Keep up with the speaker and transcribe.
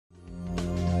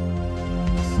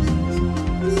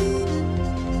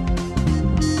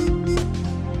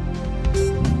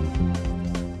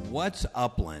What's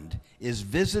Upland is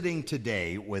visiting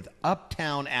today with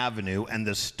Uptown Avenue and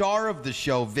the star of the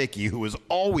show, Vicki, who is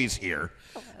always here.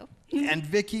 Hello. And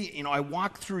Vicki, you know, I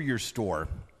walked through your store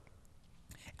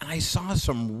and I saw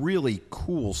some really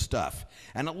cool stuff.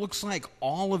 And it looks like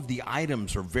all of the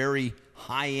items are very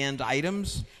high-end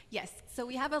items. Yes, so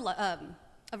we have a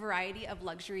variety of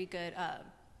luxury good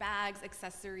bags,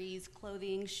 accessories,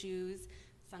 clothing, shoes,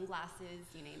 sunglasses,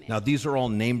 you name it. Now, these are all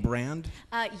name brand?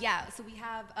 Yeah, so we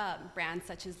have brands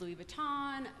such as Louis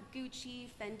Vuitton, Gucci,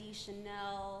 Fendi,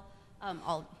 Chanel,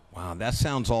 all. Wow, that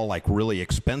sounds all like really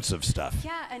expensive stuff.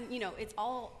 Yeah, and you know, it's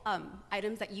all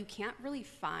items that you can't really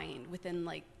find within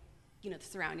like, you know, the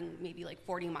surrounding maybe like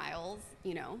 40 miles,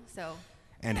 you know, so.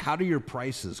 And how do your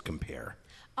prices compare?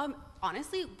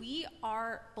 Honestly, we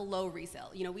are below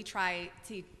resale. You know, we try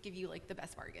to give you like the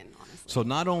best bargain, honestly. So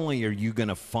not only are you going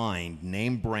to find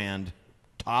name brand,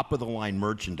 top of the line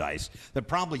merchandise that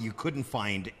probably you couldn't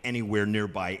find anywhere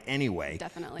nearby anyway.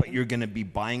 Definitely. But you're going to be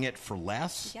buying it for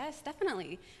less? Yes,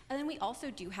 definitely. And then we also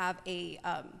do have a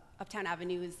Uptown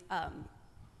Avenue's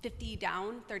 50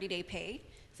 down, 30-day pay.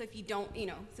 So if you don't, you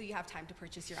know, so you have time to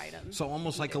purchase your items. So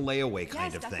almost like a layaway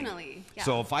kind of thing. Yes, definitely. Yeah.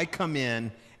 So if I come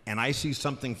in and I see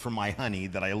something for my honey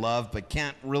that I love but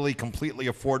can't really completely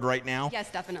afford right now,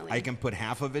 yes, definitely. I can put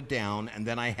half of it down and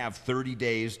then I have 30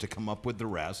 days to come up with the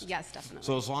rest. Yes, definitely.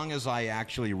 So as long as I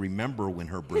actually remember when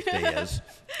her birthday is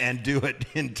and do it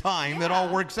in time, it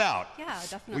all works out. Yeah,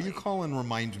 definitely. Will you call and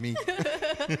remind me?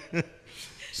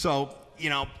 So, you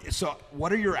know, so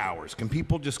what are your hours? Can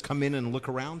people just come in and look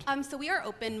around? So we are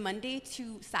open Monday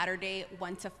to Saturday,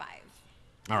 1 to 5.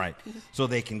 All right. So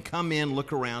they can come in,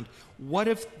 look around. What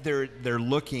if they're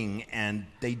looking and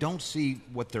they don't see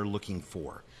what they're looking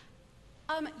for?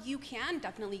 You can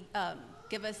definitely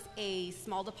give us a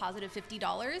small deposit of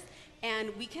 $50, and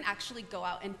we can actually go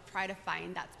out and try to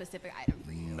find that specific item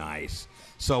for you. Nice.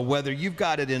 So whether you've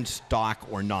got it in stock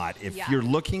or not, if Yeah. you're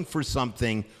looking for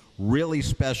something really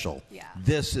special, Yeah.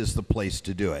 this is the place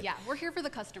to do it. Yeah, we're here for the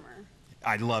customer.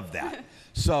 I love that.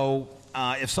 So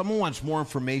if someone wants more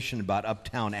information about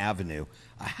Uptown Avenue,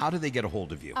 how do they get a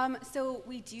hold of you? So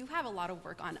we do have a lot of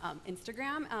work on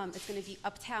Instagram. It's going to be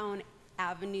Uptown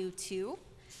Avenue 2.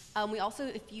 We also,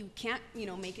 if you can't, you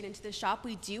know, make it into the shop,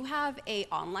 we do have a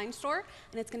online store,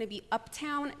 and it's going to be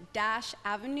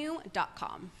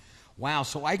uptown-avenue.com. Wow,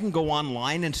 so I can go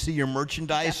online and see your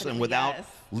merchandise Definitely, and without yes.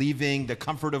 leaving the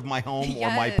comfort of my home or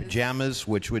Yes. my pajamas,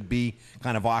 which would be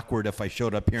kind of awkward if I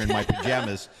showed up here in my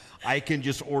pajamas, I can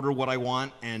just order what I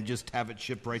want and just have it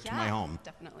shipped right to my home.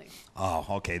 Definitely. Oh,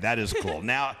 okay, that is cool.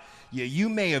 Now, you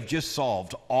may have just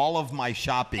solved all of my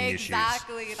shopping issues.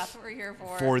 Exactly, that's what we're here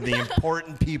for. For the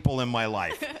important people in my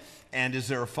life. And is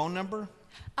there a phone number?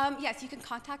 Yes, you can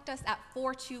contact us at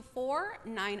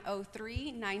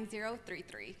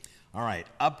 424-903-9033. All right,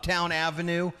 Uptown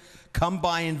Avenue, come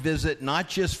by and visit, not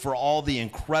just for all the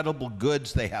incredible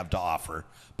goods they have to offer,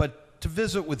 but to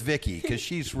visit with Vicki, because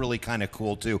she's really kind of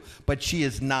cool too, but she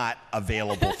is not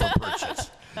available for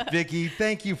purchase. Vicki,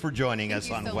 thank you for joining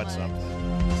us on so What's much.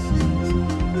 Up.